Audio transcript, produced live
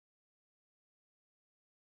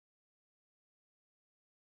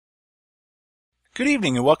Good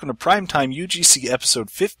evening and welcome to Primetime UGC Episode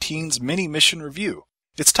 15's Mini-Mission Review.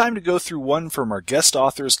 It's time to go through one from our guest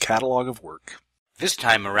author's catalog of work. This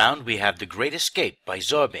time around we have The Great Escape by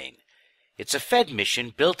Zorbane. It's a Fed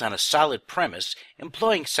mission built on a solid premise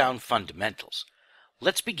employing sound fundamentals.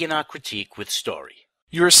 Let's begin our critique with story.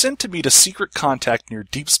 You are sent to meet a secret contact near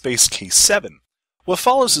Deep Space Case 7. What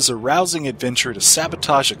follows is a rousing adventure to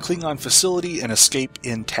sabotage a Klingon facility and escape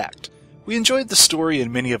intact. We enjoyed the story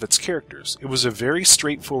and many of its characters. It was a very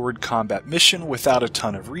straightforward combat mission without a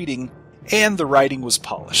ton of reading, and the writing was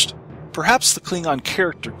polished. Perhaps the Klingon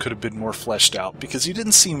character could have been more fleshed out because he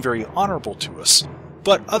didn't seem very honorable to us,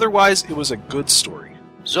 but otherwise it was a good story.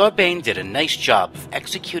 Zorbane did a nice job of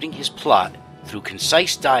executing his plot through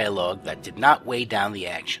concise dialogue that did not weigh down the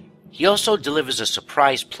action. He also delivers a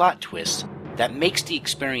surprise plot twist that makes the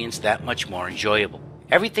experience that much more enjoyable.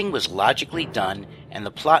 Everything was logically done, and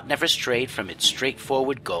the plot never strayed from its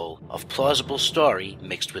straightforward goal of plausible story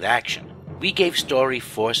mixed with action. We gave story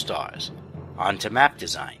 4 stars. On to map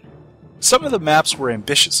design. Some of the maps were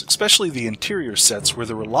ambitious, especially the interior sets where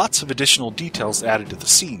there were lots of additional details added to the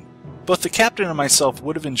scene. Both the captain and myself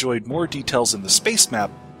would have enjoyed more details in the space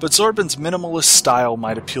map, but Zorbane's minimalist style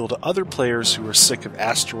might appeal to other players who are sick of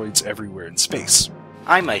asteroids everywhere in space.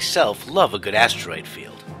 I myself love a good asteroid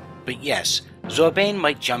field. But yes, Zorbane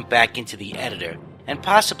might jump back into the editor and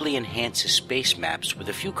possibly enhance his space maps with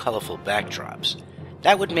a few colorful backdrops.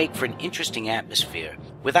 That would make for an interesting atmosphere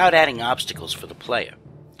without adding obstacles for the player.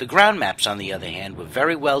 The ground maps, on the other hand, were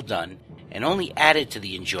very well done and only added to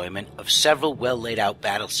the enjoyment of several well laid out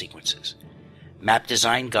battle sequences. Map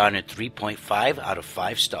design garnered 3.5 out of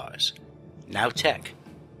 5 stars. Now tech.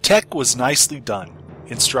 Tech was nicely done.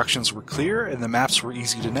 Instructions were clear and the maps were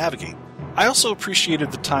easy to navigate. I also appreciated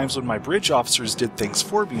the times when my bridge officers did things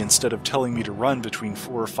for me instead of telling me to run between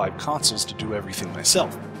 4 or 5 consoles to do everything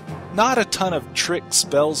myself. Not a ton of tricks,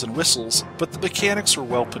 bells, and whistles, but the mechanics were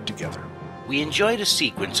well put together. We enjoyed a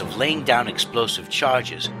sequence of laying down explosive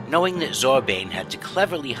charges, knowing that Zorbane had to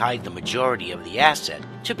cleverly hide the majority of the asset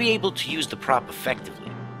to be able to use the prop effectively.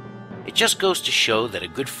 It just goes to show that a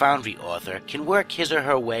good Foundry author can work his or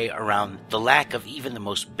her way around the lack of even the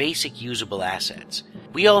most basic usable assets.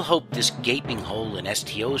 We all hope this gaping hole in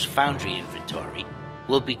STO's Foundry inventory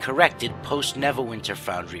will be corrected post-Neverwinter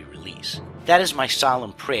Foundry release. That is my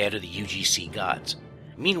solemn prayer to the UGC gods.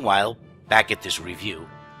 Meanwhile, back at this review,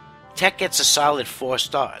 tech gets a solid 4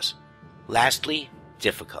 stars. Lastly,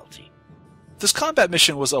 difficulty. This combat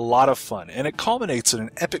mission was a lot of fun, and it culminates in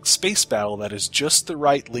an epic space battle that is just the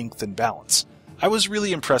right length and balance. I was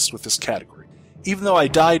really impressed with this category. Even though I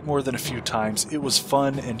died more than a few times, it was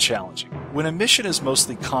fun and challenging. When a mission is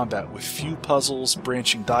mostly combat with few puzzles,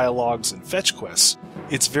 branching dialogues, and fetch quests,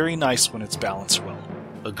 it's very nice when it's balanced well.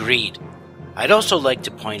 Agreed. I'd also like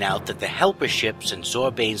to point out that the helper ships and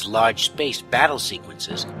Zorbane's large space battle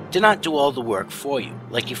sequences do not do all the work for you,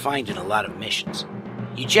 like you find in a lot of missions.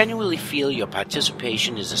 You genuinely feel your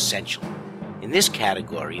participation is essential. In this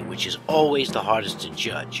category, which is always the hardest to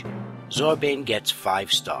judge, Zorbane gets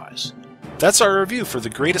 5 stars. That's our review for The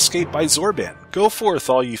Great Escape by Zorbane. Go forth,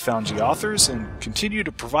 all you Foundry authors, and continue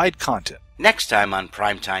to provide content. Next time on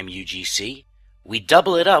Primetime UGC, we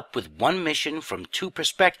double it up with one mission from 2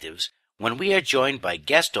 perspectives when we are joined by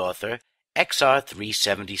guest author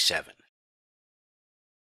XR377.